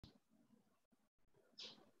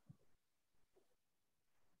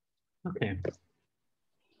Okay. I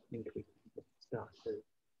think we can get started.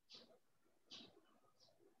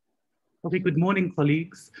 Okay, good morning,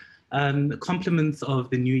 colleagues. Compliments of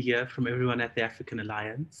the new year from everyone at the African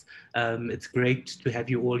Alliance. It's great to have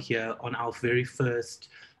you all here on our very first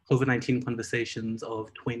COVID-19 conversations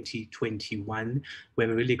of 2021. We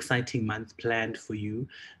have a really exciting month planned for you.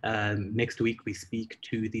 Next week, we speak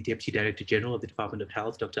to the Deputy Director General of the Department of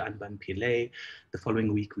Health, Dr. Anban Pillay. The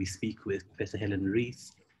following week, we speak with Professor Helen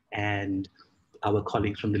Rees and our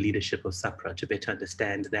colleagues from the leadership of SAPRA to better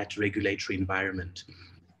understand that regulatory environment.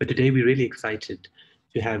 But today we're really excited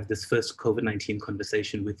to have this first COVID-19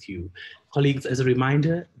 conversation with you. Colleagues, as a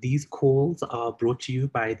reminder, these calls are brought to you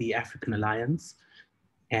by the African Alliance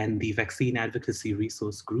and the Vaccine Advocacy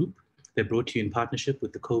Resource Group. They're brought to you in partnership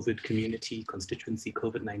with the Community Constituency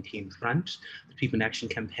COVID-19 Front, the Treatment Action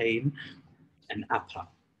Campaign, and APHA.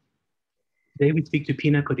 Today we speak to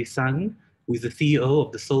Phinah Kodisang, who is the CEO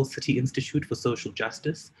of the Seoul City Institute for Social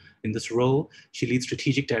Justice. In this role, she leads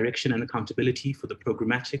strategic direction and accountability for the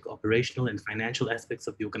programmatic, operational, and financial aspects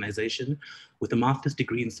of the organization. With a master's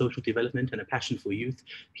degree in social development and a passion for youth,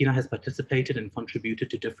 Phinah has participated and contributed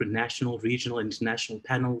to different national, regional, and international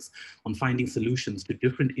panels on finding solutions to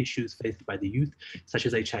different issues faced by the youth, such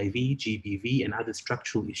as HIV, GBV, and other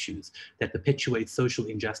structural issues that perpetuate social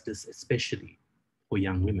injustice, especially for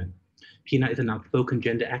young women. Phinah is an outspoken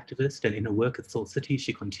gender activist, and in her work at Seoul City,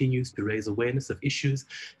 she continues to raise awareness of issues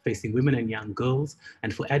facing women and young girls,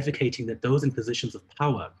 and for advocating that those in positions of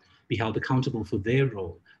power be held accountable for their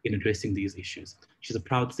role in addressing these issues. She's a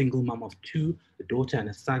proud single mom of two, a daughter and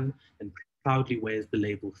a son, and proudly wears the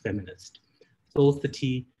label feminist. Seoul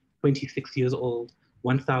City, 26 years old,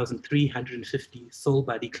 1,350 soul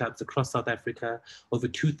buddy clubs across South Africa, over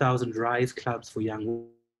 2,000 rise clubs for young women.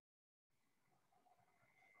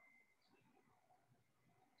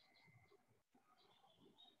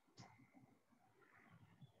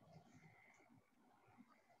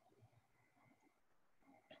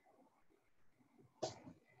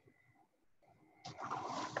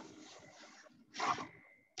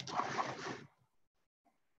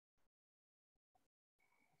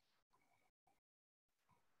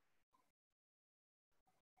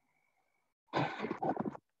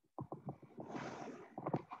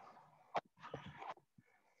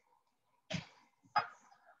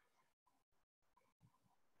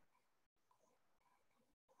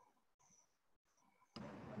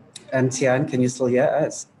 And Tian, can you still hear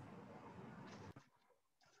us?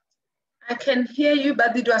 I can hear you,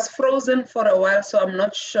 but it was frozen for a while, so I'm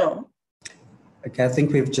not sure. Okay, I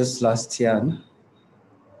think we've just lost Tian.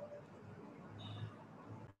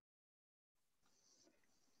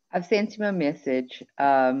 I've sent him a message,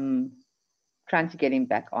 trying to get him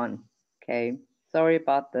back on. Okay, sorry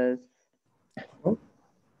about this. Oh.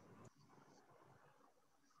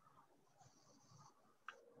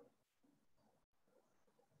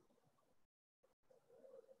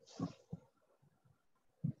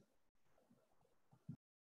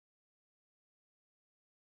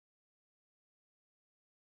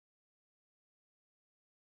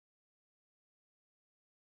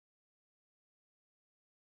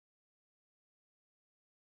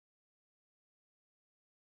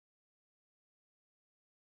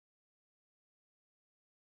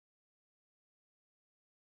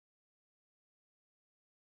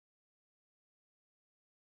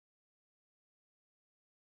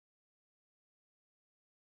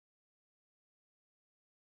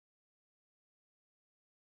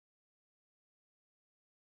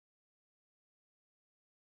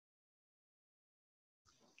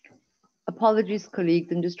 Apologies,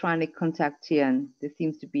 colleagues. I'm just trying to contact Tian. There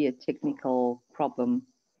seems to be a technical problem.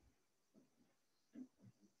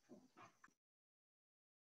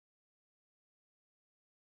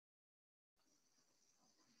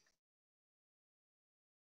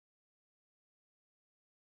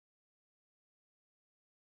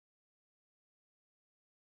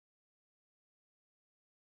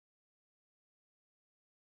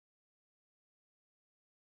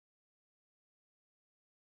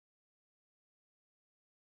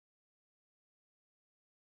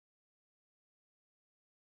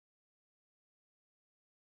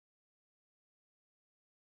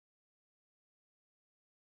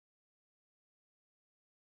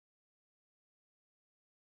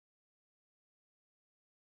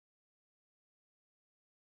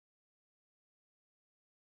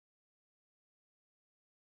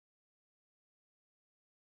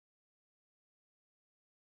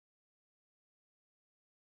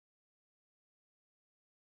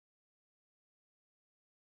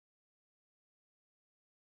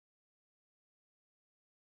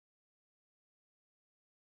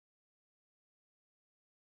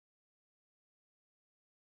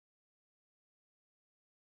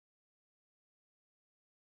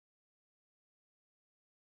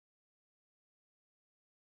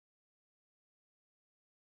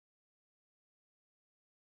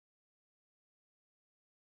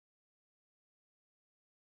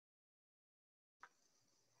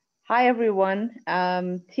 Hi, everyone.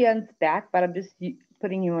 Tian's back, but I'm just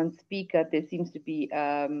putting you on speaker. There seems to be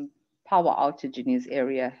power outage in his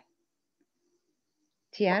area.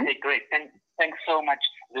 Tian? Okay, great. Thanks so much,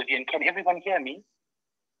 Vivian. Can everyone hear me?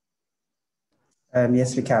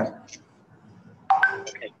 Yes, we can.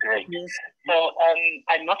 Okay, great. Yes. So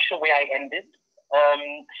I'm not sure where I ended,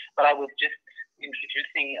 but I was just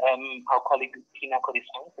introducing our colleague Phinah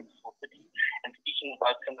Kodisang from Soul City and speaking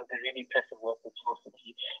about some of the really impressive work that Soul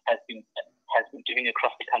City has been doing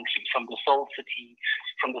across the country, from the Soul City,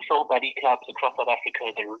 from the Soul Buddy clubs across South Africa,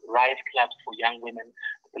 the Rise clubs for young women,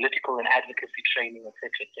 political and advocacy training, etc.,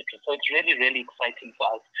 etc. So it's really, really exciting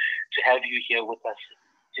for us to have you here with us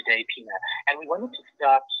today, Phinah. And we wanted to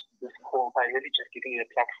start this call by really just giving you a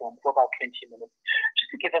platform for about 20 minutes, just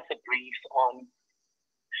to give us a brief on,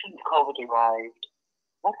 since COVID arrived,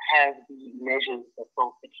 what have the measures that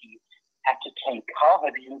Soul City had to take? How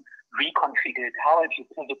have you reconfigured? How have you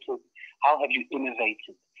pivoted? How have you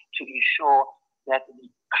innovated to ensure that the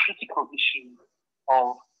critical issue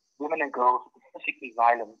of women and girls, specifically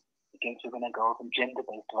violence against women and girls and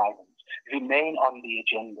gender-based violence, remain on the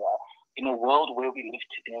agenda in a world where we live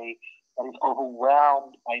today that is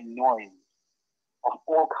overwhelmed by noise of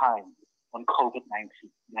all kinds on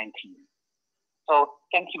COVID-19? So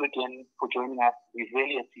thank you again for joining us. We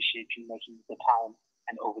really appreciate you making the time,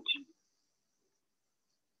 and over to you.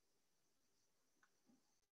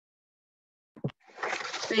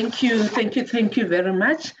 Thank you very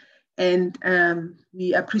much. And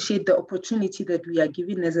we appreciate the opportunity that we are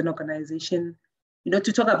given as an organization,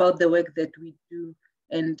 to talk about the work that we do.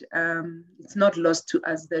 And it's not lost to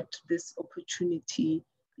us that this opportunity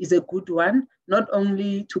is a good one, not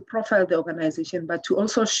only to profile the organization, but to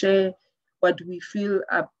also share what we feel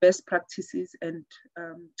are best practices and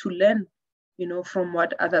to learn, from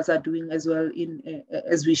what others are doing as well,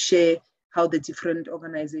 as we share how the different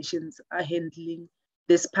organizations are handling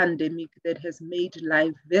this pandemic that has made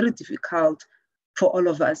life very difficult for all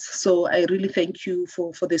of us. So I really thank you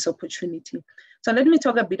for this opportunity. So let me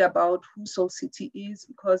talk a bit about who Soul City is,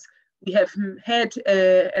 because we have had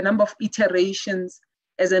a number of iterations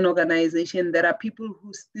as an organization. There are people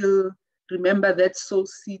who still remember that Soul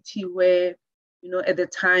City where, at the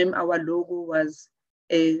time our logo was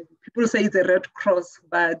people say it's a red cross,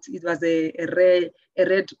 but it was a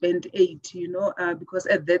red band-aid, because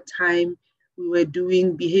at that time we were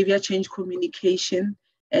doing behavior change communication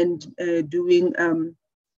and doing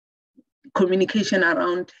communication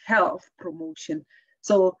around health promotion.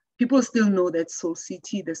 So people still know that Soul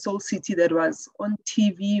City, the Soul City that was on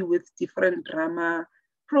TV with different drama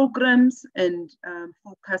programs and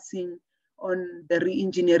focusing on the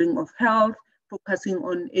re-engineering of health, focusing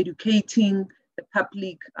on educating the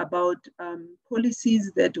public about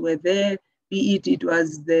policies that were there, be it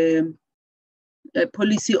was the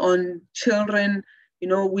policy on children.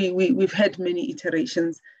 We've had many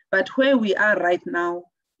iterations, but where we are right now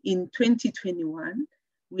in 2021,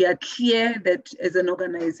 we are clear that as an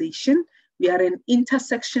organization, we are an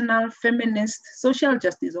intersectional feminist social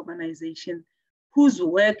justice organization whose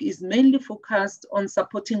work is mainly focused on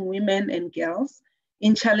supporting women and girls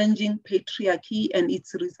in challenging patriarchy and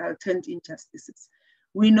its resultant injustices.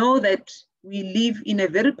 We know that we live in a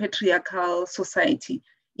very patriarchal society,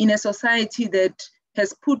 in a society that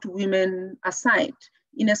has put women aside,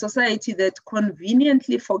 in a society that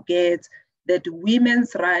conveniently forgets that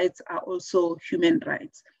women's rights are also human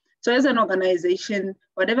rights. So as an organization,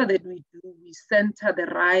 whatever that we do, we center the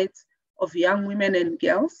rights of young women and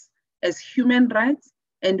girls as human rights.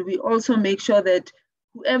 And we also make sure that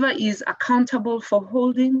whoever is accountable for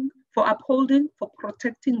upholding, for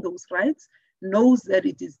protecting those rights knows that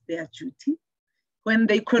it is their duty. When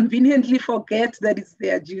they conveniently forget that it's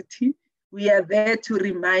their duty, we are there to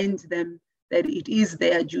remind them that it is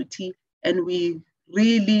their duty, and we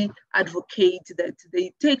really advocate that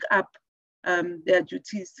they take up their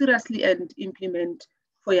duties seriously and implement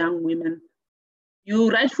for young women. You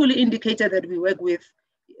rightfully indicated that we work with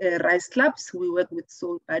Rise Clubs, we work with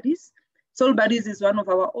Soul Buddies. Soul Buddies is one of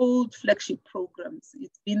our old flagship programs.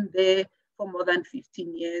 It's been there for more than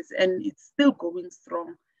 15 years and it's still going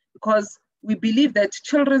strong because we believe that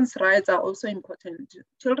children's rights are also important.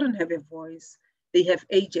 Children have a voice, they have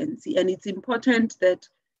agency, and it's important that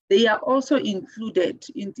they are also included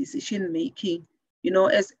in decision-making,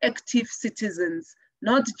 as active citizens,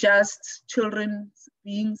 not just children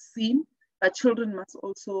being seen, but children must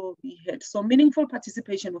also be heard. So meaningful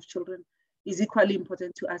participation of children is equally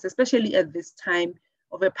important to us, especially at this time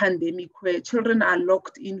of a pandemic where children are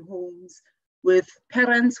locked in homes with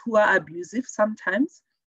parents who are abusive sometimes.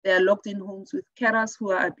 They are locked in homes with carers who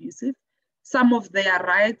are abusive. some of their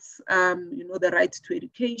rights, you know, the right to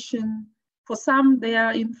education, for some they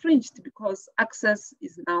are infringed because access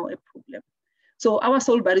is now a problem. So our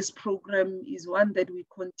Soul Buddies program is one that we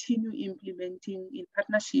continue implementing in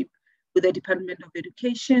partnership with the Department of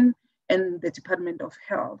Education and the Department of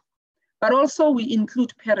Health. But also we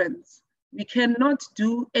include parents. We cannot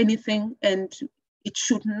do anything, and it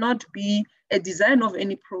should not be a design of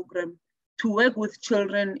any program to work with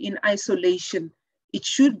children in isolation. It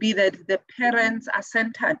should be that the parents are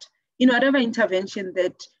centered in whatever intervention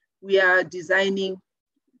that we are designing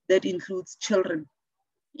that includes children.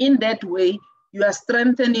 In that way, you are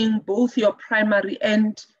strengthening both your primary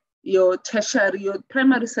and your tertiary, your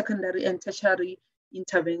primary, secondary, and tertiary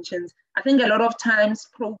interventions. I think a lot of times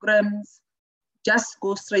programs just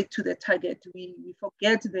go straight to the target. We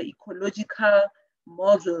forget the ecological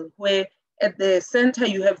model where at the center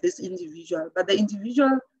you have this individual, but the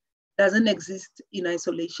individual doesn't exist in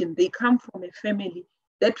isolation. They come from a family.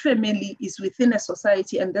 That family is within a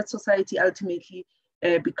society, and that society ultimately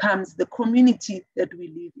becomes the community that we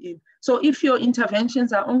live in. So if your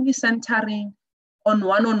interventions are only centering on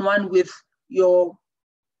one-on-one with your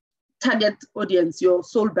target audience, your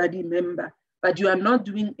soul buddy member, but you are not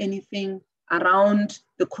doing anything around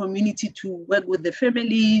the community to work with the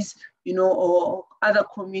families, you know, or other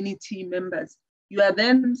community members, you are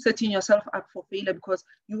then setting yourself up for failure, because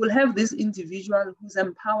you will have this individual who's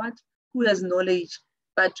empowered, who has knowledge,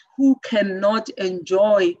 but who cannot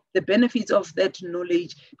enjoy the benefits of that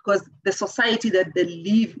knowledge because the society that they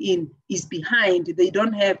live in is behind. They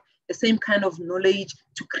don't have the same kind of knowledge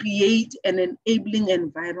to create an enabling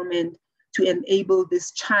environment to enable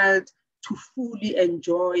this child to fully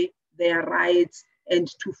enjoy their rights and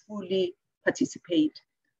to fully participate.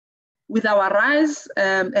 With our RISE,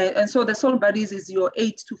 and so the Soul Buddies is your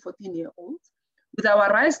 8 to 14-year-olds. With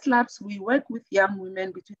our RISE clubs, we work with young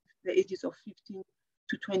women between the ages of 15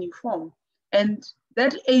 to 24. And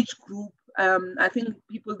that age group, I think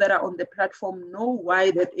people that are on the platform know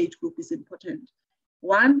why that age group is important.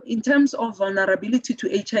 One, in terms of vulnerability to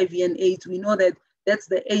HIV and AIDS, we know that that's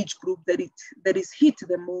the age group that is hit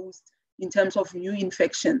the most in terms of new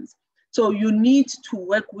infections. So you need to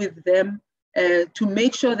work with them to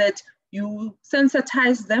make sure that you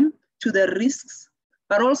sensitize them to the risks,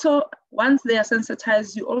 but also once they are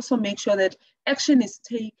sensitized, you also make sure that action is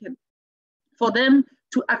taken for them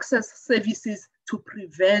to access services to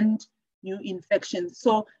prevent new infections.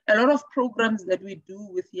 So a lot of programs that we do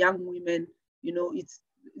with young women, you know, it's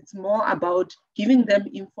more about giving them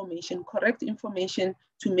information, correct information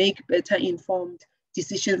to make better informed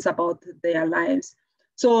decisions about their lives.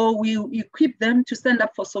 So we equip them to stand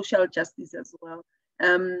up for social justice as well.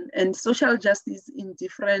 And social justice in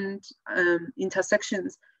different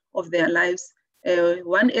intersections of their lives.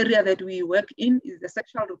 One area that we work in is the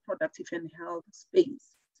sexual, reproductive, and health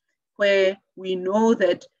space, where we know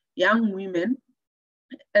that young women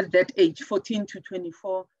at that age, 14 to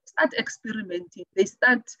 24, start experimenting. They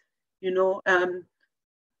start, you know,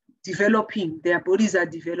 developing, their bodies are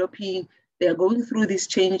developing, they are going through these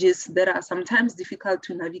changes that are sometimes difficult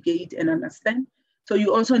to navigate and understand. So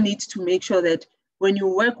you also need to make sure that when you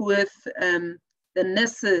work with the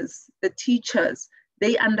nurses, the teachers,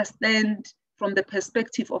 they understand from the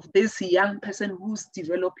perspective of this young person who's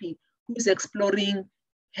developing, who's exploring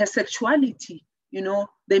her sexuality. You know,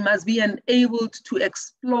 they must be enabled to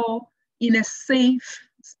explore in a safe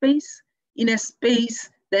space, in a space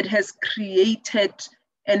that has created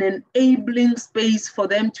an enabling space for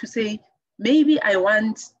them to say, maybe I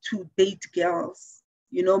want to date girls.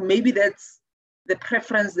 You know, maybe that's the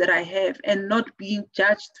preference that I have, and not being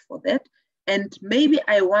judged for that. And maybe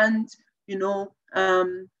I want, you know,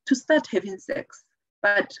 to start having sex,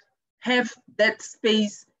 but have that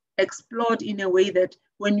space explored in a way that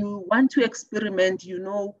when you want to experiment, you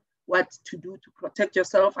know what to do to protect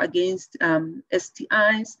yourself against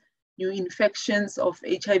STIs, new infections of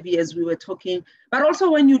HIV, as we were talking. But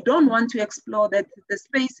also when you don't want to explore, that the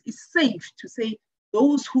space is safe to say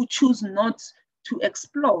those who choose not to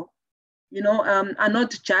explore, you know, are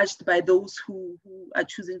not judged by those who are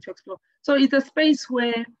choosing to explore. So it's a space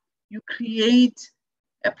where you create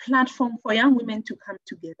a platform for young women to come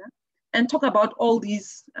together and talk about all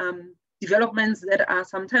these developments that are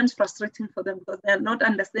sometimes frustrating for them because they're not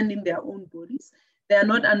understanding their own bodies. They're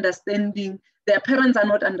not understanding, their parents are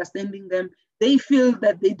not understanding them. They feel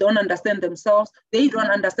that they don't understand themselves. They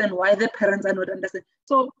don't understand why their parents are not understanding.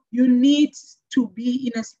 So you need to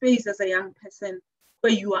be in a space as a young person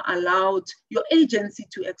where you are allowed your agency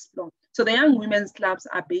to explore. So the young women's clubs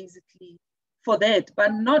are basically for that,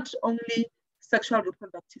 but not only sexual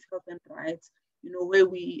reproductive health and rights, you know, where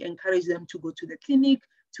we encourage them to go to the clinic,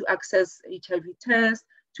 to access HIV tests,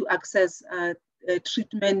 to access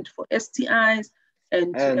treatment for STIs,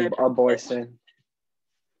 and abortion.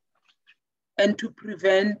 And to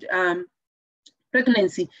prevent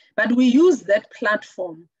pregnancy. But we use that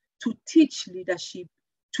platform to teach leadership,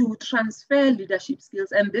 to transfer leadership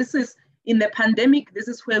skills. And this is, in the pandemic, this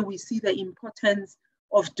is where we see the importance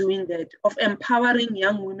of doing that, of empowering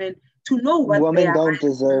young women to know what women don't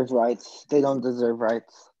deserve rights. They don't deserve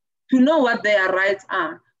rights. To know what their rights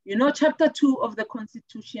are. You know, Chapter 2 of the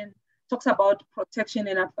Constitution talks about protection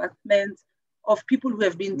and advancement of people who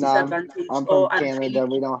have been disadvantaged. I'm from Canada.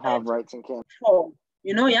 We don't have rights in Canada.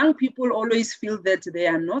 You know, young people always feel that they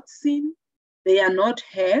are not seen, they are not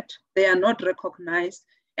heard, they are not recognized,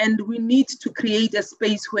 and we need to create a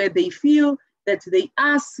space where they feel that they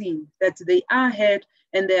are seen, that they are heard,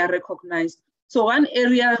 and they are recognized. So one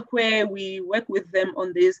area where we work with them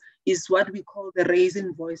on this is what we call the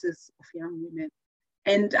raising voices of young women.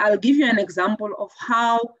 And I'll give you an example of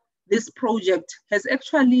how this project has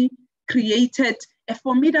actually created a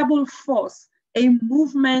formidable force, a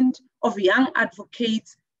movement of young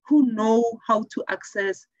advocates who know how to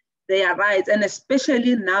access their rights. And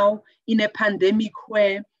especially now in a pandemic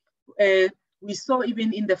where we saw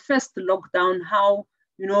even in the first lockdown how,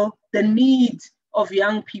 you know, the needs of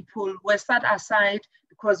young people were set aside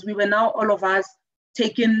because we were now all of us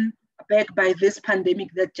taken back by this pandemic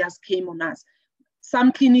that just came on us.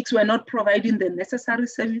 Some clinics were not providing the necessary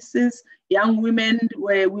services. Young women,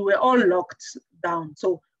 we were all locked down,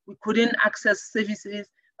 so we couldn't access services.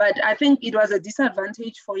 But I think it was a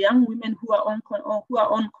disadvantage for young women who are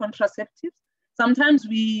on contraceptives. Sometimes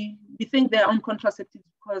we think they're on contraceptives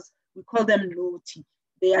because we call them loti.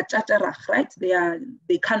 They are chatarach, right?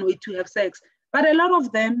 They can't wait to have sex. But a lot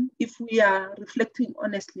of them, if we are reflecting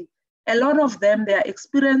honestly, a lot of them, their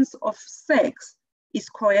experience of sex is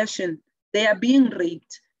coercion. They are being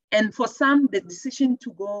raped. And for some, the decision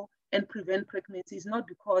to go and prevent pregnancy is not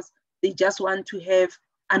because they just want to have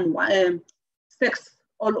sex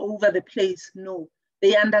all over the place. No,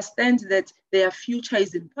 they understand that their future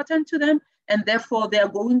is important to them, and therefore they are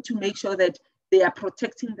going to make sure that they are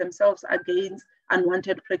protecting themselves against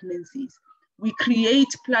unwanted pregnancies. We create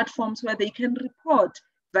platforms where they can report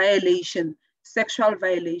violation, sexual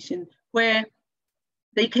violation, where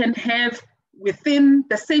they can have within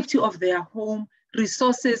the safety of their home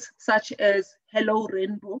resources such as Hello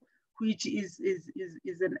Rainbow, which is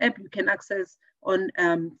an app you can access on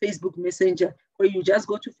Facebook Messenger, where you just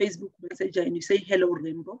go to Facebook Messenger and you say Hello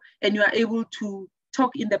Rainbow, and you are able to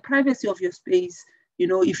talk in the privacy of your space. You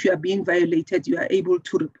know, if you are being violated, you are able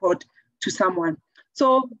to report to someone.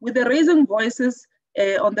 So with the Raising Voices,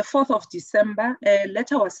 on the 4th of December, a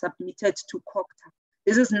letter was submitted to COCTA.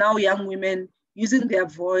 This is now young women using their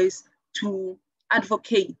voice to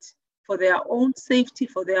advocate for their own safety,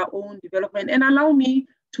 for their own development. And allow me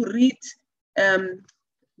to read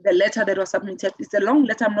the letter that was submitted. It's a long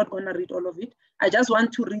letter, I'm not gonna read all of it. I just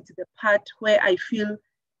want to read the part where I feel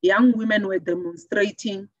young women were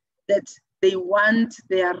demonstrating that they want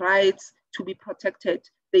their rights to be protected.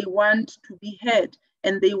 They want to be heard,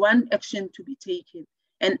 and they want action to be taken.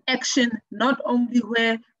 And action not only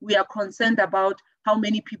where we are concerned about how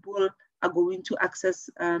many people are going to access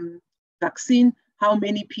vaccine, how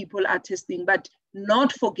many people are testing, but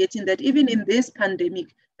not forgetting that even in this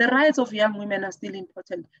pandemic, the rights of young women are still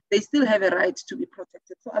important. They still have a right to be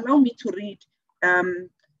protected. So allow me to read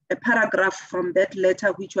a paragraph from that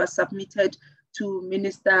letter, which was submitted to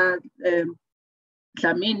Minister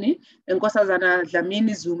Dlamini, Nkosazana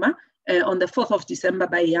Dlamini Zuma, on the 4th of December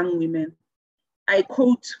by young women. I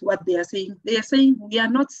quote what they are saying. They are saying, we are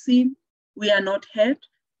not seen, we are not heard,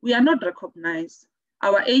 we are not recognized.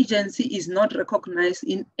 Our agency is not recognized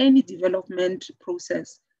in any development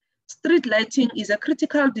process. Street lighting is a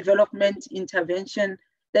critical development intervention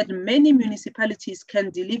that many municipalities can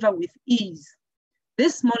deliver with ease.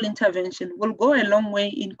 This small intervention will go a long way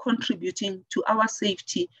in contributing to our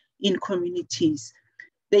safety in communities.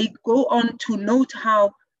 They go on to note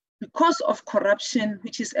how, because of corruption,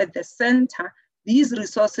 which is at the center, these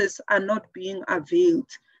resources are not being availed.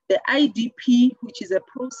 The IDP, which is a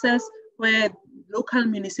process where local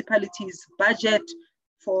municipalities budget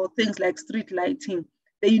for things like street lighting,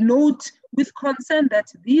 they note with concern that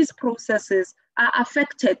these processes are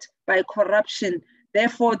affected by corruption,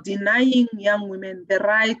 therefore denying young women the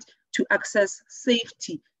right to access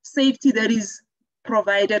safety that is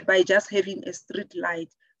provided by just having a street light,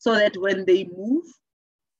 so that when they move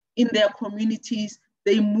in their communities,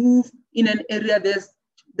 they move in an area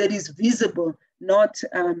that is visible, not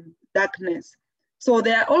darkness. So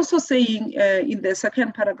they are also saying in the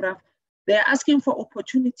second paragraph, they are asking for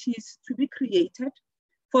opportunities to be created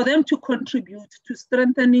for them to contribute to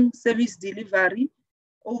strengthening service delivery,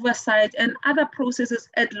 oversight, and other processes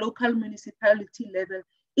at local municipality level,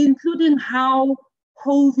 including how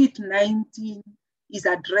COVID-19 is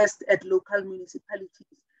addressed at local municipalities.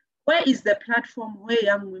 Where is the platform where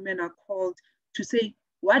young women are called to say,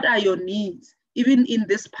 what are your needs? Even in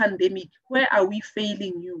this pandemic, where are we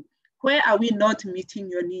failing you? Where are we not meeting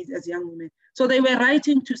your needs as young women? So they were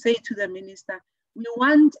writing to say to the minister, we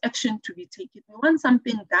want action to be taken. We want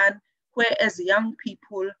something done where as young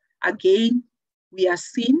people, again, we are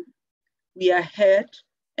seen, we are heard,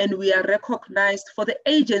 and we are recognized for the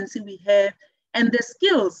agency we have and the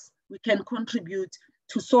skills we can contribute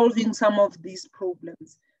to solving some of these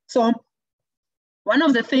problems. So one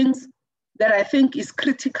of the things that I think is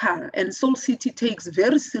critical and Soul City takes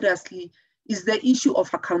very seriously is the issue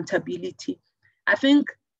of accountability. I think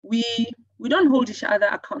we don't hold each other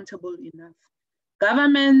accountable enough.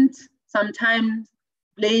 Government sometimes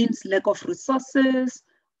blames lack of resources.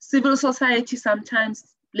 Civil society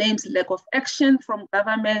sometimes blames lack of action from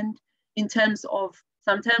government in terms of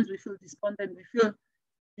sometimes we feel despondent, we feel,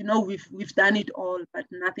 you know, we've done it all, but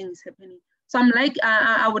nothing is happening. So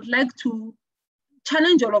I would like to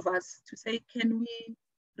challenge all of us to say, can we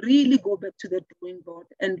really go back to the drawing board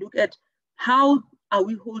and look at how are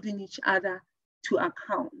we holding each other to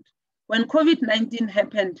account? When COVID-19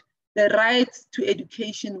 happened, the rights to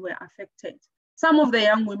education were affected. Some of the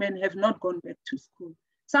young women have not gone back to school.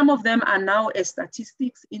 Some of them are now a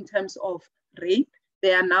statistics in terms of rape.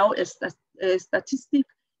 They are now a statistic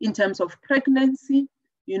in terms of pregnancy,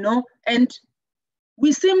 you know, and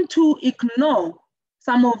we seem to ignore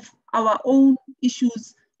some of our own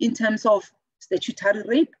issues in terms of statutory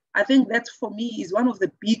rape. I think that for me is one of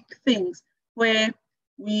the big things where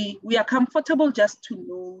we are comfortable just to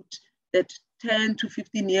note that 10 to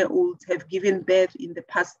 15-year-olds have given birth in the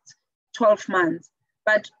past 12 months.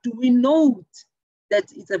 But do we note that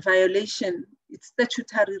it's a violation, it's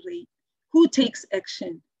statutory rape? Who takes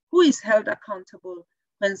action? Who is held accountable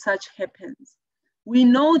when such happens? We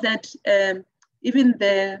know that even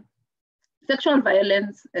the sexual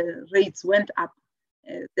violence rates went up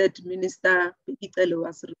that Minister Pekitele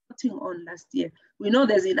was reporting on last year. We know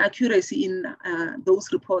there's inaccuracy in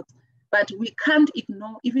those reports, but we can't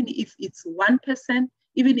ignore, even if it's 1%,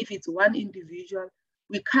 even if it's one individual,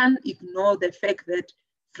 we can't ignore the fact that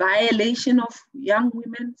violation of young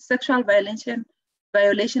women, sexual violation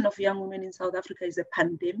of young women in South Africa is a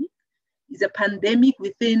pandemic. It's a pandemic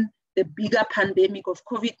within the bigger pandemic of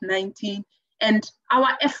COVID-19, and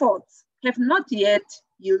our efforts have not yet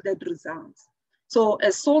yielded results. So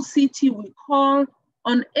as Soul City, we call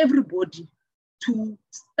on everybody to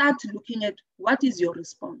start looking at what is your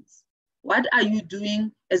response? What are you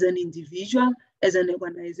doing as an individual, as an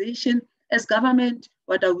organization, as government?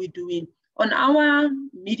 What are we doing? On our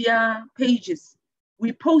media pages,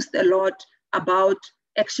 we post a lot about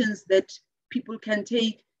actions that people can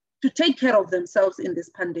take to take care of themselves in this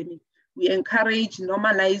pandemic. We encourage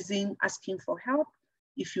normalizing, asking for help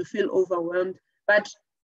if you feel overwhelmed. But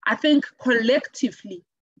I think collectively,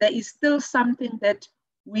 there is still something that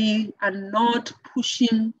we are not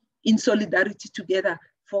pushing in solidarity together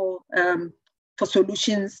for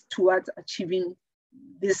solutions towards achieving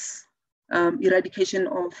this eradication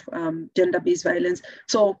of gender-based violence.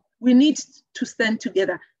 So we need to stand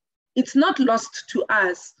together. It's not lost to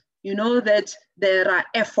us, you know, that there are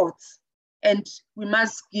efforts and we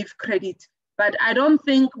must give credit, but I don't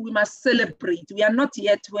think we must celebrate. We are not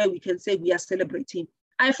yet where we can say we are celebrating.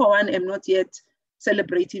 I, for one, am not yet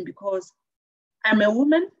celebrating because I'm a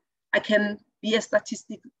woman. I can be a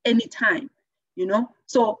statistic anytime, you know?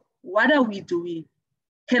 So what are we doing?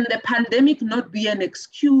 Can the pandemic not be an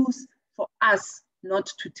excuse for us not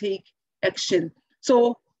to take action?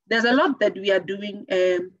 So there's a lot that we are doing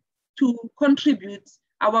to contribute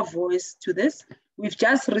our voice to this. We've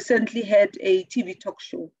just recently had a TV talk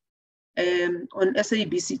show on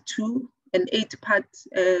SABC2, an 8-part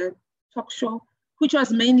talk show, which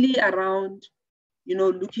was mainly around, you know,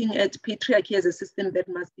 looking at patriarchy as a system that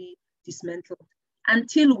must be dismantled.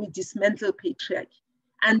 Until we dismantle patriarchy,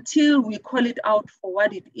 until we call it out for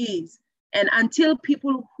what it is, and until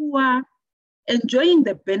people who are enjoying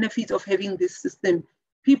the benefits of having this system,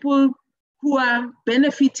 people who are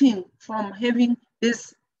benefiting from having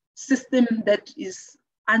this system that is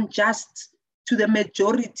unjust to the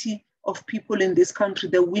majority of people in this country,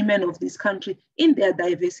 the women of this country in their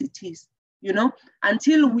diversities, you know,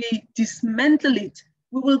 until we dismantle it,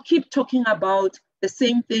 we will keep talking about the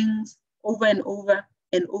same things over and over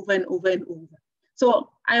and over and over and over. So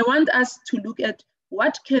I want us to look at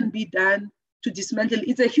what can be done to dismantle.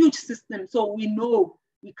 It's a huge system, so we know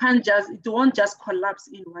We can't just, it won't just collapse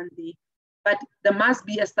in one day, but there must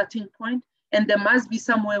be a starting point, and there must be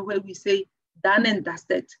somewhere where we say, done and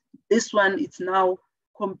dusted. This one is now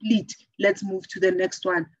complete. Let's move to the next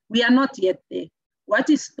one. We are not yet there. What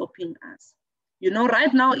is stopping us? You know,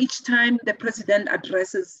 right now, each time the president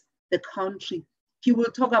addresses the country, he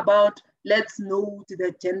will talk about, let's note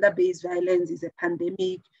that gender-based violence is a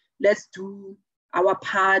pandemic. Let's do our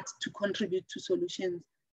part to contribute to solutions.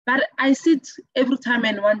 But I sit every time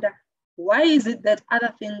and wonder, why is it that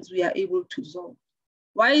other things we are able to solve?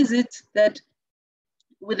 Why is it that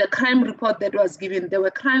with the crime report that was given, there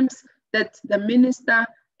were crimes that the minister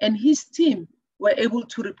and his team were able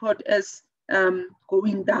to report as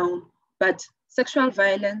going down, but sexual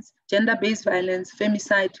violence, gender-based violence,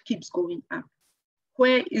 femicide keeps going up?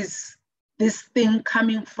 Where is this thing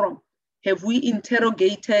coming from? Have we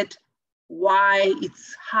interrogated why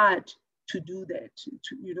it's hard to do that,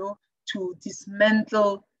 to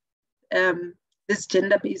dismantle this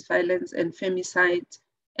gender-based violence and femicide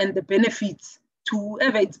and the benefits to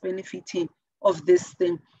whoever it's benefiting of this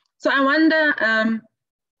thing? So I wonder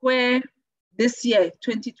where this year,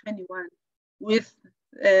 2021, with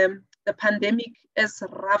the pandemic as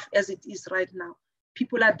rough as it is right now,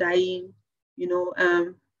 people are dying,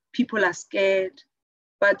 people are scared,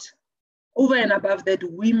 but over and above that,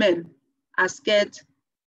 women are scared.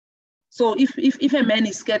 So if a man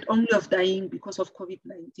is scared only of dying because of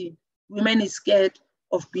COVID-19, women is scared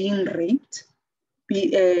of being raped,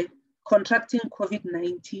 contracting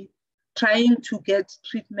COVID-19, trying to get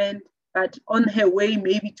treatment, but on her way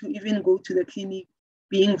maybe to even go to the clinic,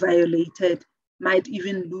 being violated, might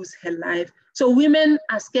even lose her life. So women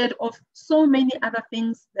are scared of so many other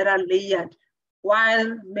things that are layered,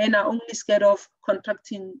 while men are only scared of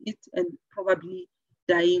contracting it and probably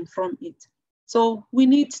dying from it. So we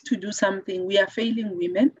need to do something. We are failing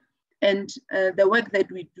women, and the work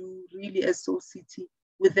that we do really as Soul City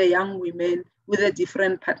with the young women, with the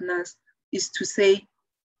different partners, is to say,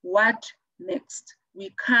 what next?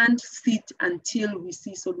 We can't sit until we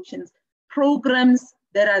see solutions. Programs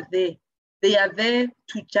that are there, they are there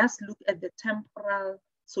to just look at the temporal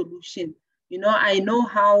solution. I know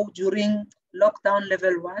how during lockdown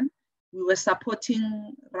level 1, we were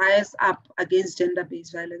supporting Rise Up Against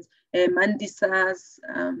Gender-Based Violence, Mandisa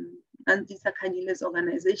Kanyile's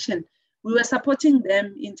organization. We were supporting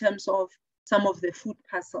them in terms of some of the food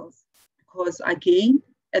parcels, because again,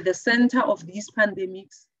 at the center of these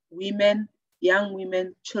pandemics, women, young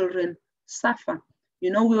women, children suffer.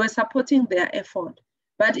 We were supporting their effort.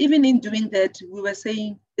 But even in doing that, we were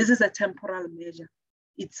saying, this is a temporal measure.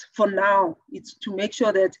 It's for now. It's to make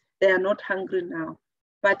sure that they are not hungry now.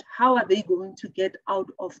 But how are they going to get out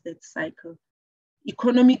of that cycle?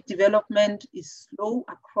 Economic development is slow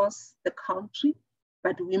across the country,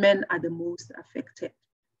 but women are the most affected.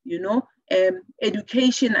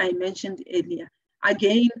 Education, I mentioned earlier.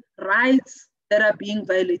 Again, rights that are being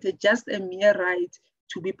violated, just a mere right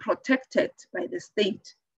to be protected by the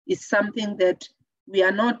state, is something that we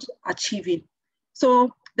are not achieving.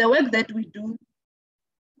 So the work that we do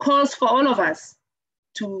calls for all of us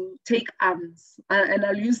to take arms. And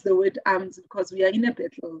I'll use the word arms because we are in a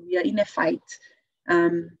battle, we are in a fight.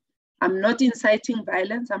 I'm not inciting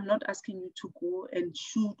violence. I'm not asking you to go and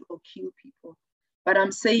shoot or kill people. But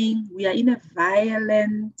I'm saying we are in a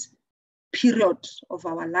violent period of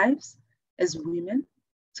our lives as women.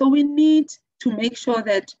 So we need to make sure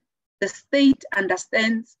that the state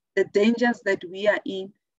understands the dangers that we are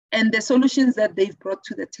in, and the solutions that they've brought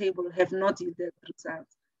to the table have not yielded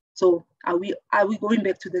results. So are we going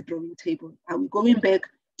back to the drawing table? Are we going back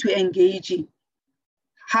to engaging?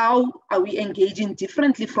 How are we engaging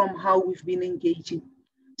differently from how we've been engaging?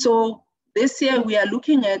 So this year we are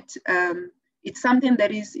looking at, it's something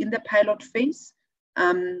that is in the pilot phase.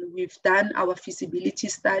 We've done our feasibility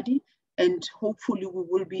study, and hopefully we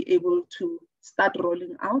will be able to start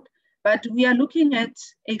rolling out. But we are looking at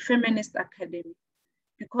a feminist academy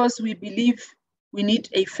because we believe we need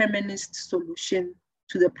a feminist solution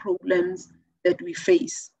to the problems that we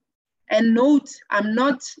face. And note, I'm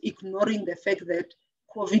not ignoring the fact that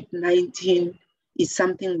COVID-19 is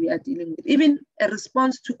something we are dealing with. Even a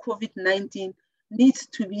response to COVID-19 needs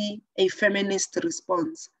to be a feminist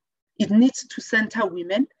response. It needs to center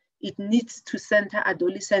women. It needs to center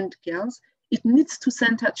adolescent girls. It needs to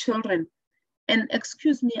center children. And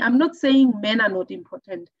excuse me, I'm not saying men are not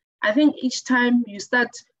important. I think each time you start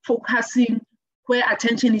focusing where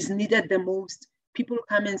attention is needed the most, people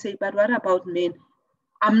come and say, but what about men?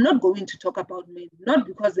 I'm not going to talk about men, not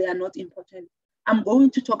because they are not important. I'm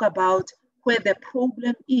going to talk about where the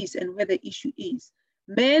problem is and where the issue is.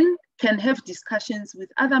 Men can have discussions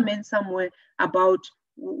with other men somewhere about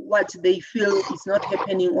what they feel is not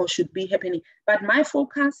happening or should be happening. But my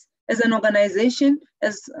focus as an organization,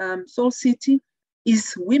 as Soul City,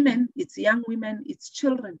 is women, it's young women, it's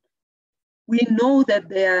children. We know that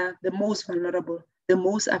they are the most vulnerable, the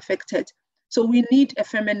most affected. So we need a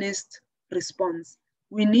feminist response.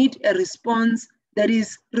 We need a response that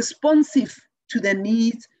is responsive to the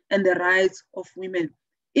needs and the rights of women.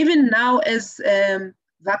 Even now, as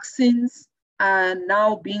vaccines are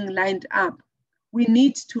now being lined up, we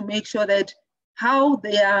need to make sure that how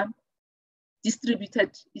they are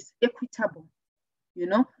distributed is equitable, you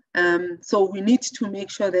know? So we need to make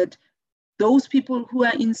sure that those people who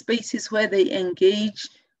are in spaces where they engage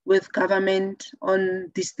with government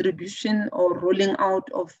on distribution or rolling out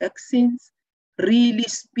of vaccines really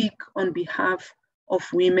speak on behalf of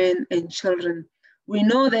women and children. We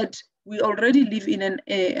know that we already live in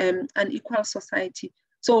an unequal society,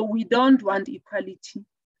 so we don't want equality.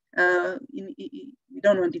 We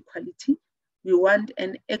don't want equality. We want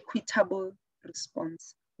an equitable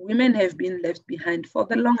response. Women have been left behind for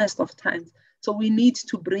the longest of times, so we need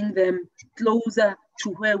to bring them closer to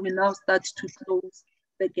where we now start to close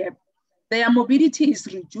the gap. Their mobility is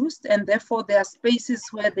reduced, and therefore their spaces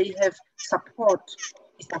where they have support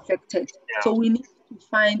is affected. So we need to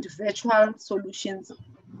find virtual solutions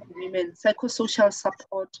for women. Psychosocial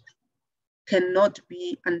support cannot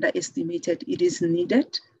be underestimated. It is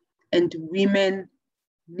needed, and women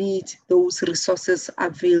need those resources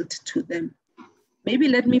availed to them. Maybe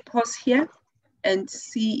let me pause here and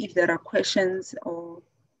see if there are questions or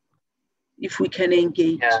if we can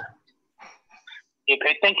engage. Yeah,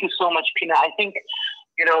 great. Thank you so much, Phinah. I think,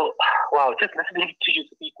 you know, wow, just listening to you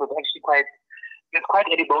speak was actually it's quite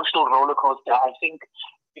an emotional roller coaster. I think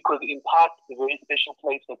because in part, the very special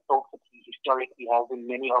place that Soul City historically has in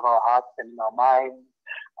many of our hearts and in our minds,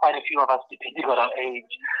 quite a few of us, depending on our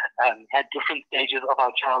age, had different stages of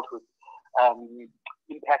our childhood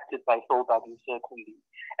impacted by soul values, certainly.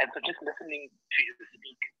 And so just listening to you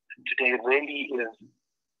speak today really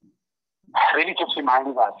just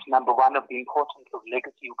reminding us, number one, of the importance of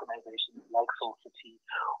legacy organizations like Soul City,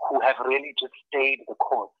 who have really just stayed the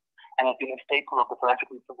course and have been a staple of the South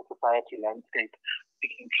African civil society landscape,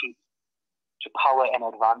 speaking truth to power and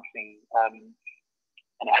advancing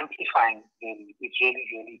and amplifying these really,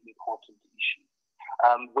 really important issues.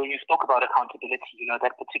 When you spoke about accountability, you know,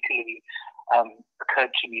 that particularly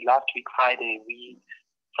occurred to me last week, Friday. We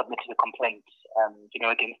submitted a complaint, you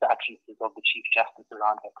know, against the utterances of the Chief Justice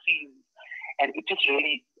around vaccines. And it just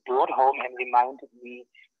really brought home and reminded me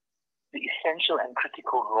the essential and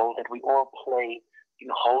critical role that we all play in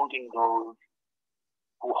holding those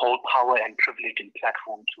who hold power and privilege and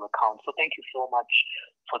platform to account. So thank you so much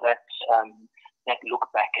for that, that look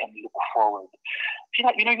back and look forward.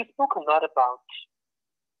 Phinah, you know, you spoke a lot about,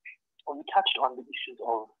 or you touched on the issues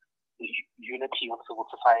of the unity of civil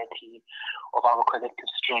society, of our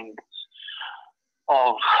collective strengths,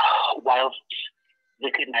 of whilst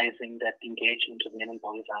recognizing that the engagement of men and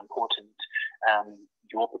boys are important,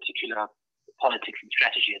 your particular politics and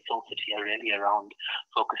strategy at Soul City are really around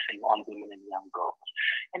focusing on women and young girls.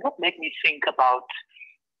 And that made me think about,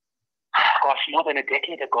 gosh, more than a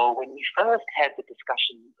decade ago when we first had the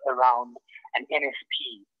discussions around an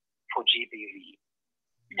NSP for GBV.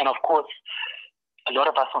 And of course, a lot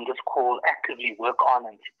of us on this call actively work on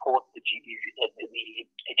and support the GBV, the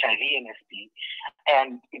HIV NSP.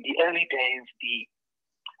 And in the early days, the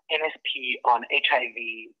NSP on HIV,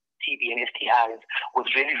 TB, and STIs was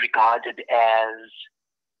really regarded as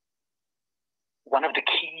one of the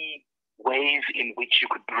key ways in which you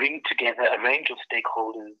could bring together a range of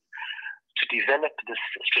stakeholders to develop this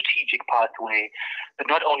strategic pathway, but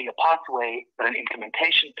not only a pathway, but an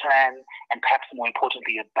implementation plan, and perhaps more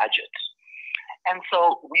importantly, a budget. And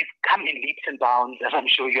so we've come in leaps and bounds, as I'm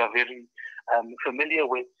sure you are very familiar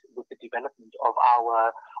with the development of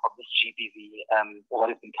this GBV, or what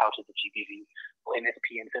has been touted as GBV, or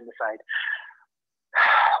NSP and femicide.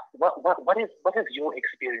 What has your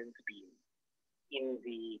experience been in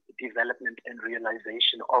the development and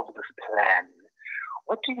realization of this plan?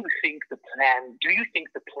 What do you think the plan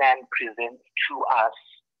presents to us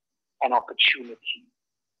an opportunity?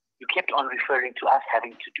 You kept on referring to us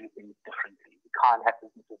having to do things differently. We can't have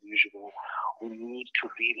business as usual. We need to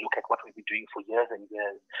really look at what we've been doing for years and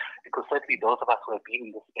years, because certainly those of us who have been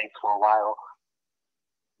in this space for a while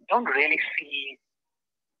don't really see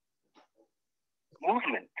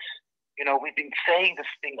movement. You know, we've been saying this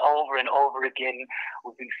thing over and over again.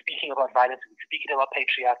 We've been speaking about violence, we've been speaking about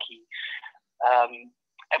patriarchy,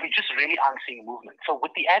 and we just really aren't seeing movement. So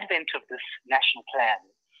with the advent of this national plan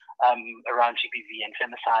around GBV and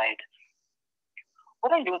femicide,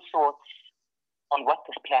 what are your thoughts on what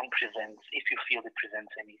this plan presents, if you feel it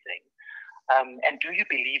presents anything. And do you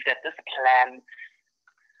believe that this plan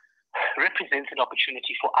represents an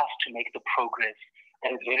opportunity for us to make the progress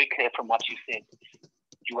that is very clear from what you said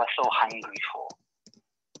you are so hungry for?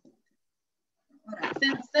 All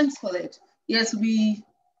right, thanks for that. Yes, we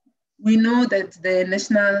know that the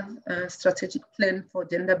National Strategic Plan for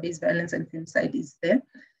Gender-Based Violence and Femicide is there.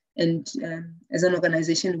 And as an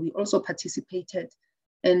organization, we also participated.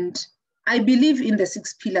 And I believe in the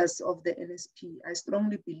 6 pillars of the NSP. I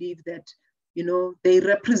strongly believe that, you know, they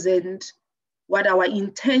represent what our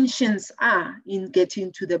intentions are in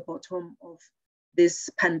getting to the bottom of this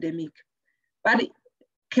pandemic. But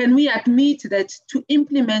can we admit that to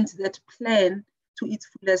implement that plan to its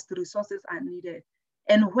fullest, resources are needed?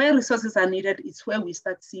 And where resources are needed, it's where we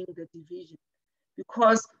start seeing the division.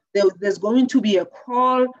 Because there's going to be a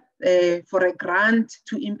call for a grant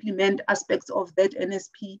to implement aspects of that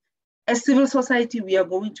NSP. As civil society, we are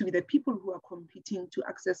going to be the people who are competing to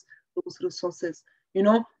access those resources. You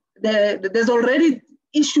know, there's already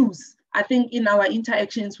issues, I think, in our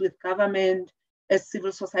interactions with government as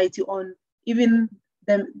civil society on even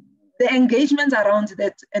the engagements around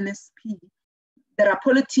that NSP. There are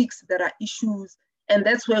politics, there are issues, and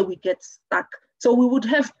that's where we get stuck. So we would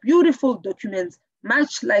have beautiful documents,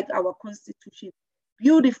 much like our constitution,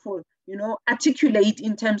 beautiful, you know, articulate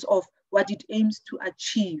in terms of what it aims to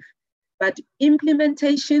achieve. But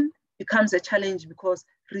implementation becomes a challenge because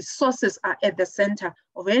resources are at the center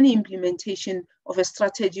of any implementation of a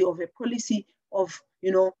strategy, of a policy, of,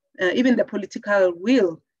 you know, even the political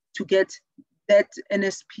will to get that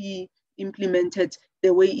NSP implemented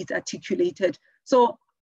the way it's articulated. So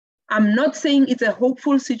I'm not saying it's a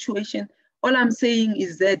hopeful situation. All I'm saying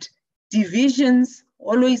is that divisions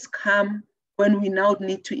always come when we now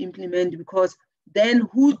need to implement, because then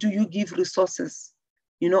who do you give resources?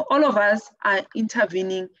 You know, all of us are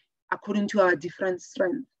intervening according to our different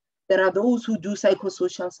strengths. There are those who do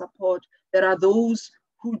psychosocial support. There are those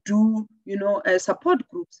who do, you know, support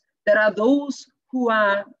groups. There are those who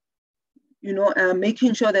are, you know,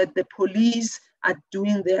 making sure that the police are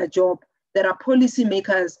doing their job. There are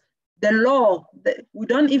policymakers. The law, we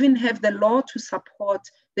don't even have the law to support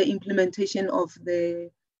the implementation of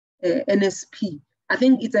the NSP. I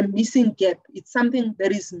think it's a missing gap. It's something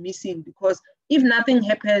that is missing, because if nothing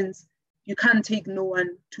happens, you can't take no one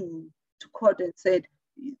to court and said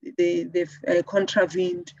they've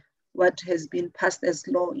contravened what has been passed as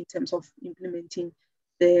law in terms of implementing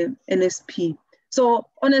the NSP. So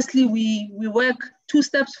honestly, we work 2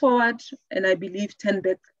 steps forward, and I believe 10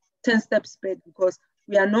 steps back, because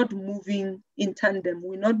we are not moving in tandem.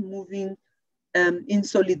 We're not moving in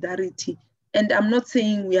solidarity. And I'm not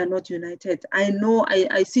saying we are not united. I know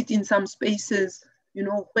I sit in some spaces, you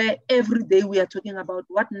know, where every day we are talking about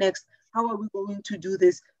what next, how are we going to do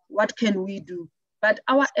this, what can we do? But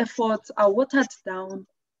our efforts are watered down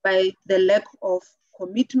by the lack of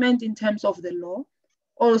commitment in terms of the law,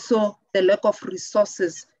 also the lack of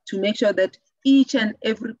resources to make sure that each and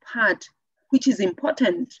every part, which is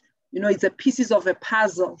important, you know, it's a pieces of a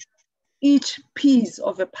puzzle. Each piece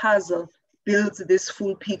of a puzzle builds this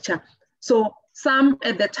full picture. So some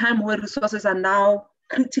at the time where resources are now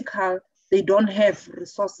critical, they don't have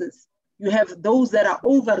resources. You have those that are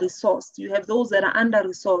over-resourced. You have those that are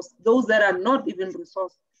under-resourced, those that are not even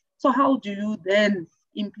resourced. So how do you then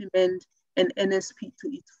implement an NSP to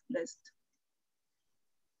its fullest?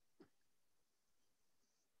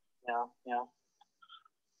 Yeah.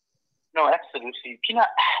 No, absolutely. Phinah,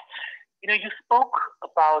 you know, you spoke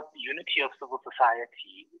about the unity of civil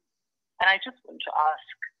society, and I just want to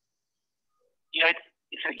ask, you know,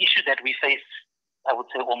 it's an issue that we face, I would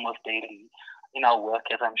say, almost daily in our work,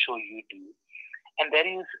 as I'm sure you do. And that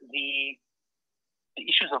is the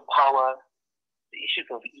issues of power, the issues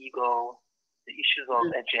of ego, the issues of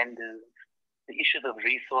agendas, the issues of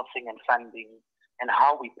resourcing and funding, and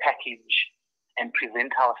how we package and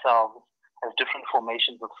present ourselves as different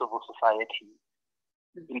formations of civil society,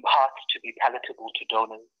 in part to be palatable to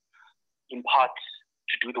donors, in part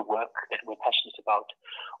to do the work that we're passionate about.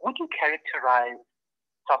 Would you characterize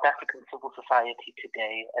South African civil society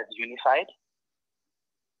today as unified?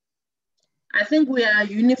 I think we are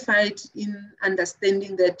unified in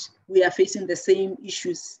understanding that we are facing the same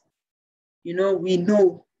issues. You know, we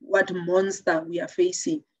know what monster we are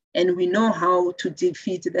facing, and we know how to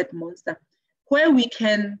defeat that monster. Where we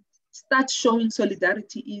can start showing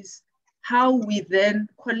solidarity is how we then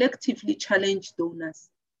collectively challenge donors.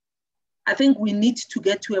 I think we need to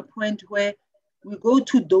get to a point where we go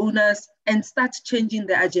to donors and start changing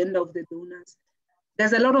the agenda of the donors.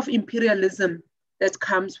 There's a lot of imperialism that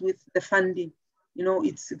comes with the funding. You know,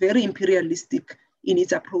 it's very imperialistic in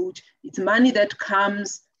its approach. It's money that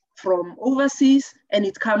comes from overseas and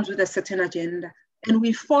it comes with a certain agenda. And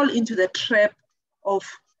we fall into the trap of,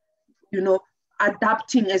 you know,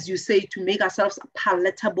 adapting, as you say, to make ourselves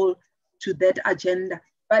palatable to that agenda.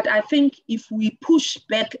 But I think if we push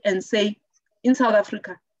back and say, in South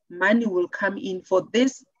Africa, money will come in for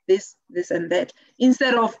this, this, and that,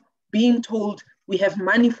 instead of being told we have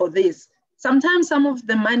money for this. Sometimes some of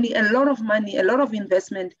the money, a lot of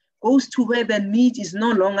investment goes to where the need is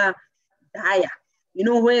no longer dire. You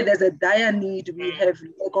know, where there's a dire need, we have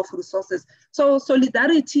lack of resources. So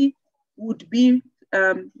solidarity would be,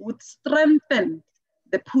 would strengthen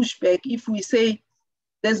the pushback if we say,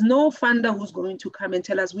 there's no funder who's going to come and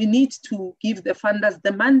tell us. We need to give the funders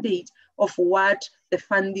the mandate of what the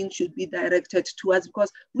funding should be directed towards,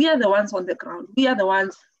 because we are the ones on the ground. We are the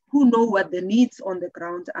ones who know what the needs on the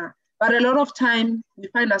ground are. But a lot of time we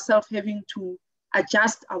find ourselves having to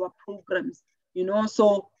adjust our programs, you know.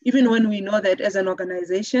 So even when we know that as an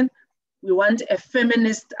organization, we want a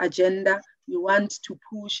feminist agenda, we want to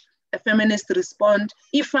push a feminist response.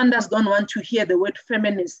 If funders don't want to hear the word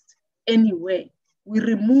feminist anywhere, we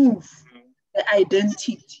remove the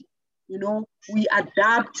identity, you know, we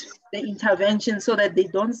adapt the intervention so that they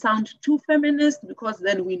don't sound too feminist, because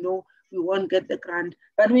then we know we won't get the grant.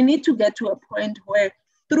 But we need to get to a point where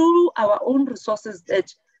through our own resources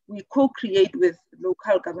that we co-create with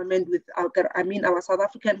local government, with our South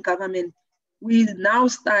African government, we now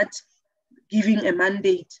start giving a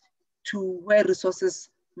mandate to where resources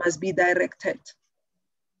must be directed.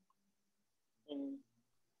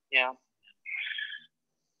 Yeah.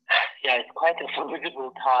 Yeah, it's quite a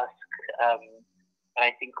formidable task. But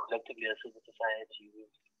I think collectively as civil society,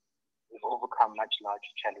 we've overcome much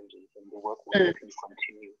larger challenges, and the work will definitely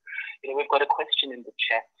continue. You know, we've got a question in the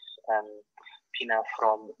chat, Phinah,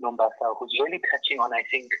 from Nombasa, who's really touching on, I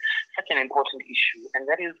think, such an important issue, and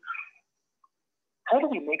that is, how do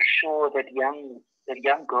we make sure that young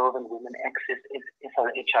girls and women access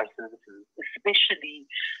SRHR services, especially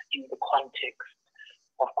in the context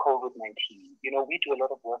of COVID-19? You know, we do a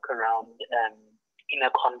lot of work around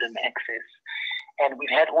inner condom access, and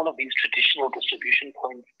we've had all of these traditional distribution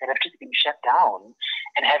points that have just been shut down,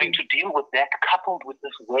 and having to deal with that coupled with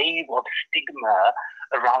this wave of stigma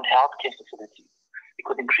around healthcare facilities,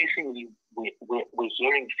 because increasingly we're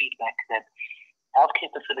hearing feedback that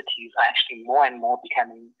healthcare facilities are actually more and more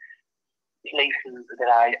becoming places that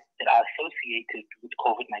are associated with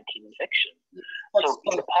COVID-19 infection. So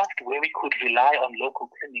in the past, where we could rely on local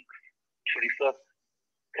clinics to refer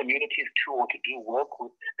communities to or to do work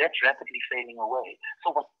with, that's rapidly fading away.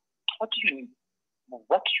 So what do you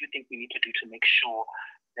think we need to do to make sure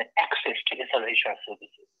that access to SRHR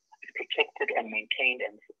services is protected and maintained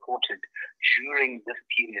and supported during this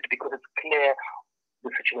period? Because it's clear the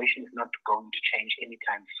situation is not going to change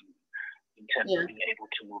anytime soon in terms of being able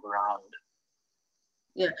to move around.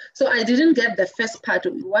 Yeah, so I didn't get the first part.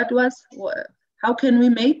 How can we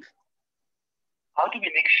make? How do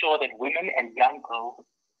we make sure that women and young girls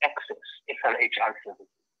access SRHR services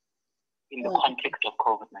in the context of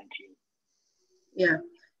COVID-19? Yeah,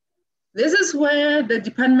 this is where the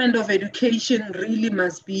Department of Education really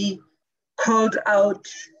must be called out,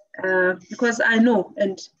 because I know,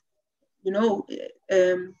 and you know,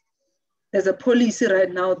 there's a policy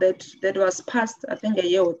right now that was passed, I think, a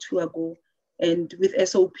year or two ago, and with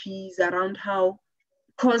SOPs around how,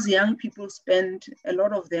 because young people spend a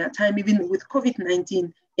lot of their time, even with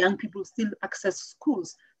COVID-19, young people still access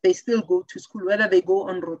schools. They still go to school, whether they go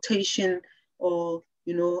on rotation or,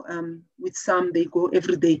 you know, with some, they go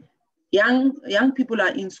every day. Young people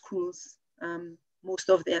are in schools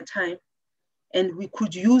most of their time, and we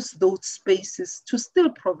could use those spaces to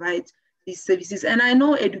still provide these services. And I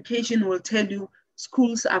know education will tell you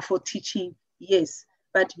schools are for teaching, yes,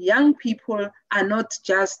 but young people are not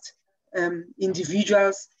just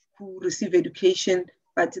individuals who receive education,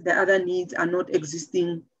 but the other needs are not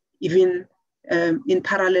existing even in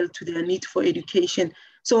parallel to their need for education.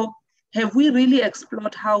 So have we really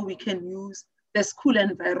explored how we can use the school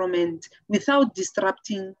environment without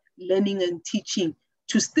disrupting learning and teaching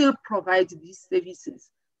to still provide these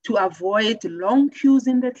services, to avoid long queues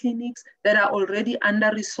in the clinics that are already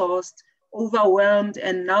under-resourced, overwhelmed,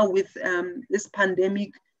 and now with this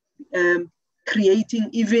pandemic creating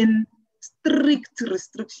even strict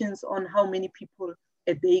restrictions on how many people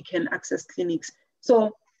a day can access clinics.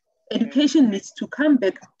 So education needs to come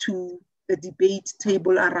back to the debate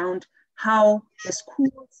table around how the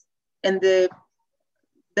schools and the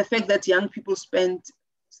fact that young people spend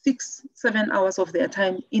 6-7 hours of their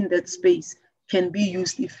time in that space can be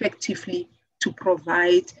used effectively to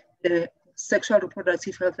provide the sexual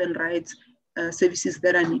reproductive health and rights services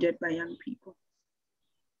that are needed by young people.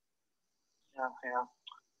 Yeah.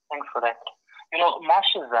 Thanks for that. You know,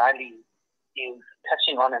 Marsha Zali is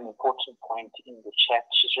touching on an important point in the chat.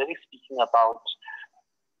 She's really speaking about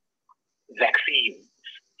vaccines,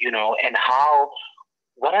 you know, and how,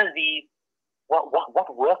 what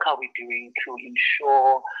work are we doing to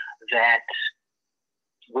ensure that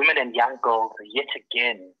women and young girls yet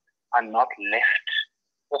again are not left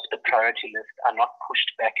off the priority list, are not pushed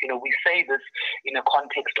back. You know, we say this in a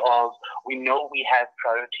context of, we know we have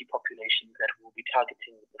priority populations that we'll be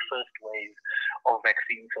targeting with the first wave of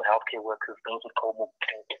vaccines for healthcare workers, those with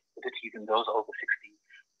comorbidities and those over 60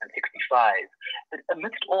 and 65. But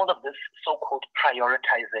amidst all of this so-called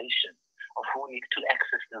prioritization of who needs to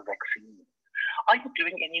access the vaccine, are you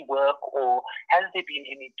doing any work, or has there been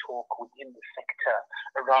any talk within the sector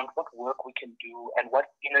around what work we can do and what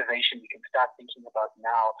innovation we can start thinking about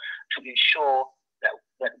now to ensure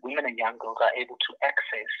that women and young girls are able to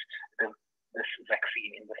access this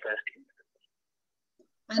vaccine in the first instance?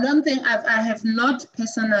 I don't think I have not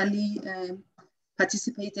personally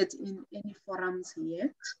participated in any forums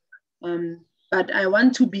yet, but I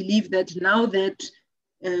want to believe that now that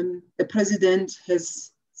the president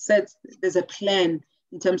has said there's a plan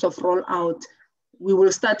in terms of rollout, we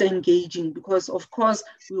will start engaging, because of course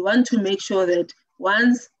we want to make sure that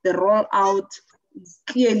once the rollout is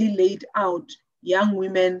clearly laid out, young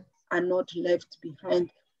women are not left behind.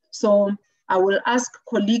 So I will ask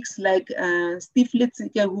colleagues like Steve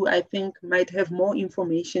Litzike, who I think might have more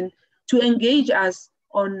information, to engage us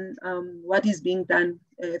on what is being done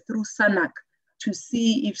through SANAC, to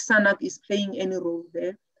see if SANAC is playing any role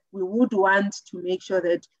there. We would want to make sure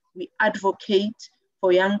that we advocate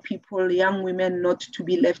for young people, young women not to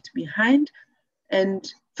be left behind,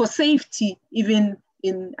 and for safety, even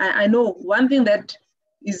in, I know one thing that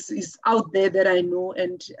is out there that I know,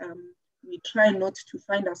 and we try not to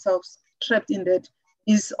find ourselves trapped in that,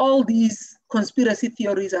 is all these conspiracy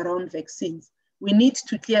theories around vaccines. We need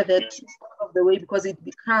to clear that out of the way, because it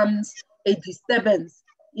becomes a disturbance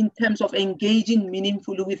in terms of engaging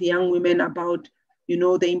meaningfully with young women about, you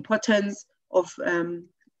know, the importance of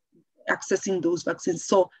accessing those vaccines.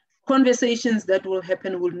 So conversations that will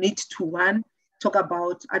happen will need to, one, talk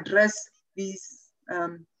about, address these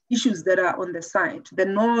issues that are on the side, the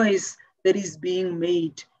noise that is being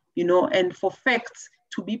made, you know, and for facts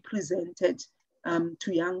to be presented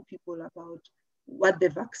to young people about what the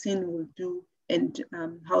vaccine will do and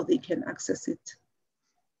how they can access it.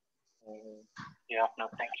 Yeah, no,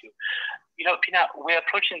 thank you. You know, Phinah, we're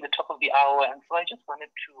approaching the top of the hour, and so I just wanted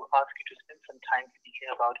to ask you to spend some time speaking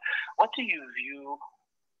about, what do you view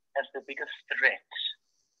as the biggest threat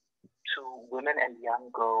to women and young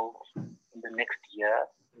girls in the next year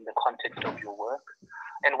in the context of your work?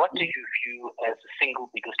 And what do you view as the single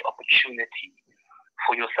biggest opportunity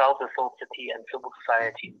for yourself, the Soul City, and civil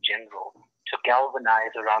society in general to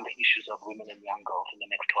galvanize around the issues of women and young girls in the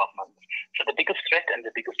next 12 months? So the biggest threat and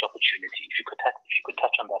the biggest opportunity, if you could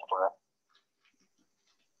touch on that for us.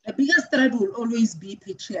 The biggest threat will always be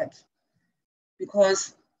patriarchy,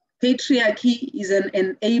 because patriarchy is an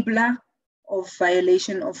enabler of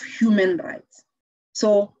violation of human rights.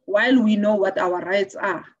 So while we know what our rights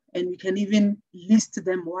are, and we can even list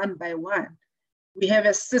them one by one, we have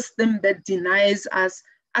a system that denies us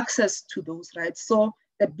access to those rights. So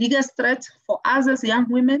the biggest threat for us as young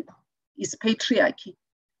women is patriarchy.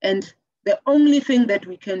 And the only thing that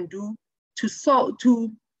we can do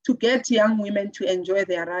to get young women to enjoy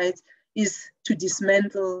their rights is to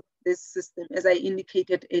dismantle this system, as I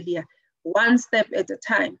indicated earlier, one step at a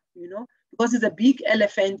time, you know, because it's a big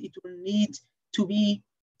elephant. It will need to be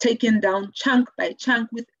taken down chunk by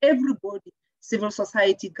chunk with everybody, civil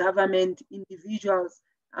society, government, individuals,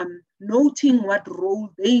 noting what role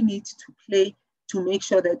they need to play to make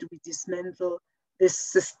sure that we dismantle this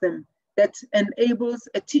system that enables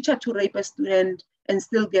a teacher to rape a student and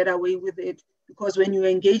still get away with it. Because when you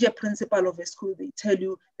engage a principal of a school, they tell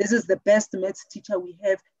you, this is the best maths teacher we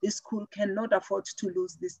have. This school cannot afford to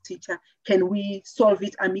lose this teacher. Can we solve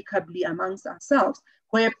it amicably amongst ourselves?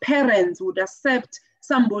 Where parents would accept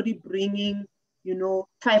somebody bringing, you know,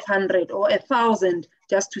 500 or 1,000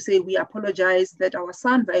 just to say, we apologize that our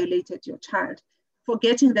son violated your child,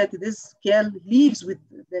 forgetting that this girl lives with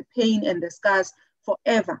the pain and the scars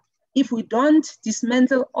forever. If we don't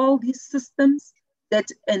dismantle all these systems that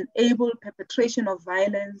enable perpetration of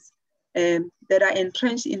violence that are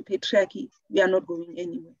entrenched in patriarchy, we are not going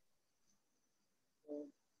anywhere.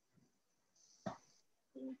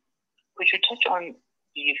 Could you touch on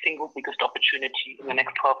the single biggest opportunity in the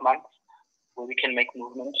next 12 months where we can make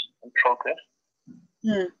movement and progress?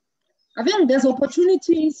 I think there's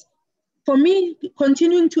opportunities for me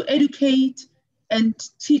continuing to educate and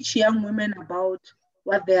teach young women about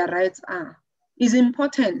what their rights are is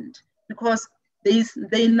important, because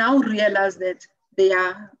they now realize that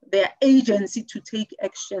their agency to take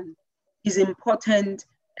action is important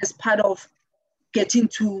as part of getting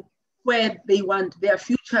to where they want their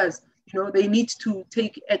futures. You know, they need to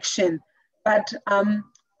take action. But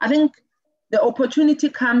I think the opportunity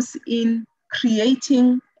comes in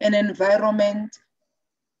creating an environment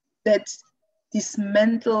that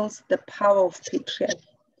dismantles the power of patriarchy.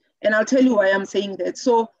 And I'll tell you why I'm saying that.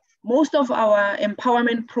 So most of our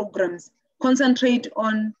empowerment programs concentrate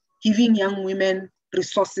on giving young women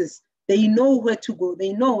resources. They know where to go,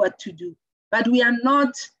 they know what to do, but we are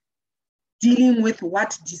not dealing with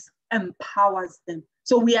what disempowers them.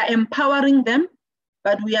 So we are empowering them,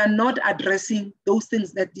 but we are not addressing those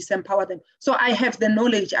things that disempower them. So I have the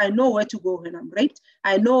knowledge, I know where to go when I'm raped,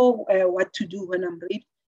 I know what to do when I'm raped,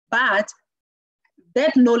 but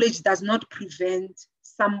that knowledge does not prevent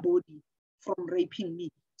somebody from raping me.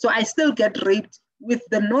 So I still get raped with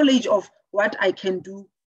the knowledge of what I can do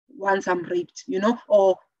once I'm raped, you know,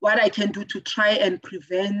 or what I can do to try and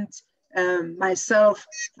prevent myself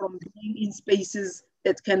from being in spaces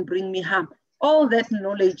that can bring me harm. All that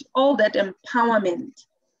knowledge, all that empowerment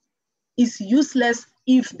is useless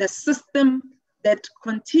if the system that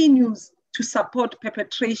continues to support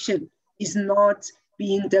perpetration is not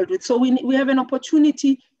being dealt with. So we have an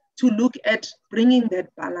opportunity to look at bringing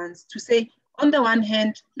that balance, to say, on the one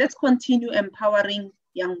hand, let's continue empowering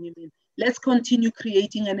young women. Let's continue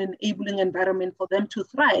creating an enabling environment for them to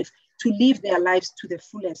thrive, to live their lives to the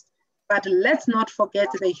fullest. But let's not forget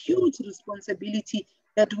the huge responsibility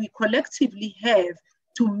that we collectively have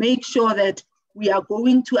to make sure that we are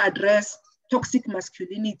going to address toxic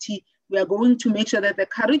masculinity. We are going to make sure that the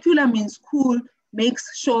curriculum in school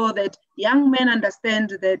makes sure that young men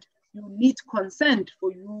understand that you need consent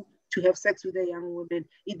for you to have sex with a young woman.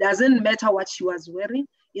 It doesn't matter what she was wearing.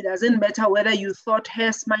 It doesn't matter whether you thought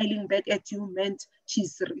her smiling back at you meant she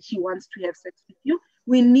wants to have sex with you.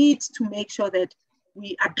 We need to make sure that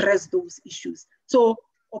we address those issues. So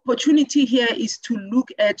opportunity here is to look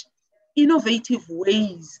at innovative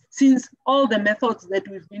ways, since all the methods that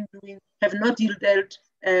we've been doing have not yielded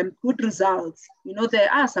good results. You know, there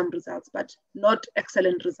are some results, but not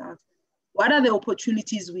excellent results. What are the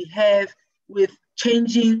opportunities we have with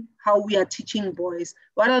changing how we are teaching boys?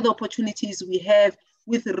 What are the opportunities we have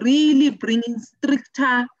with really bringing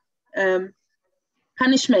stricter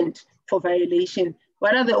punishment for violation?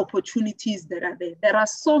 What are the opportunities that are there? There are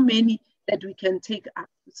so many that we can take up.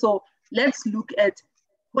 So let's look at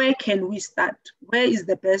where can we start? Where is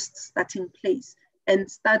the best starting place? And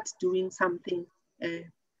start doing something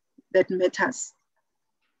that matters.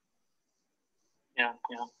 Yeah.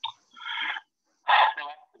 No,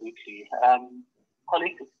 absolutely.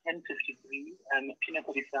 Colleagues, it's 10:53. Phinah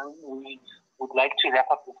Kodisang, we would like to wrap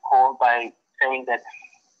up this call by saying that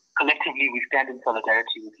collectively, we stand in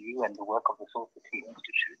solidarity with you and the work of the Soul City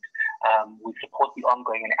Institute. We support the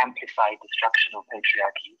ongoing and amplified destruction of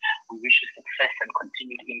patriarchy. We wish you success and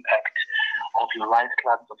continued impact of your Rise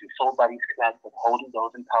Clubs, of your Soul Buddies Clubs, of holding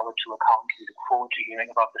those in power to account. We look forward to hearing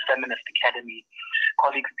about the Feminist Academy.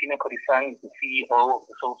 Colleague Phinah Kodisang is the CEO of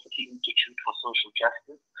the Soul City Institute for Social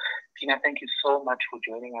Justice. Phinah, thank you so much for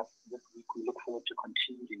joining us this week. We look forward to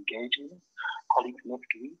continued engagement. Colleagues, next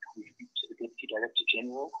week we speak to the Deputy Director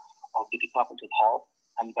General of the Department of Health,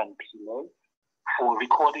 Anban Pilo, for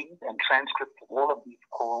recordings and transcripts of all of these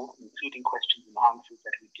calls, including questions and answers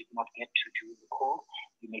that we did not get to during the call.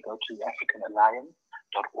 You may go to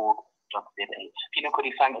africanalliance.org.za. Phinah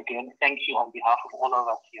Kodisang, again, thank you on behalf of all of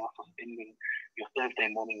us here for spending your Thursday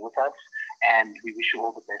morning with us, and we wish you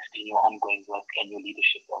all the best in your ongoing work and your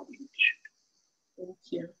leadership of the Institute. Thank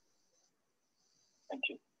you. Thank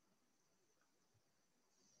you.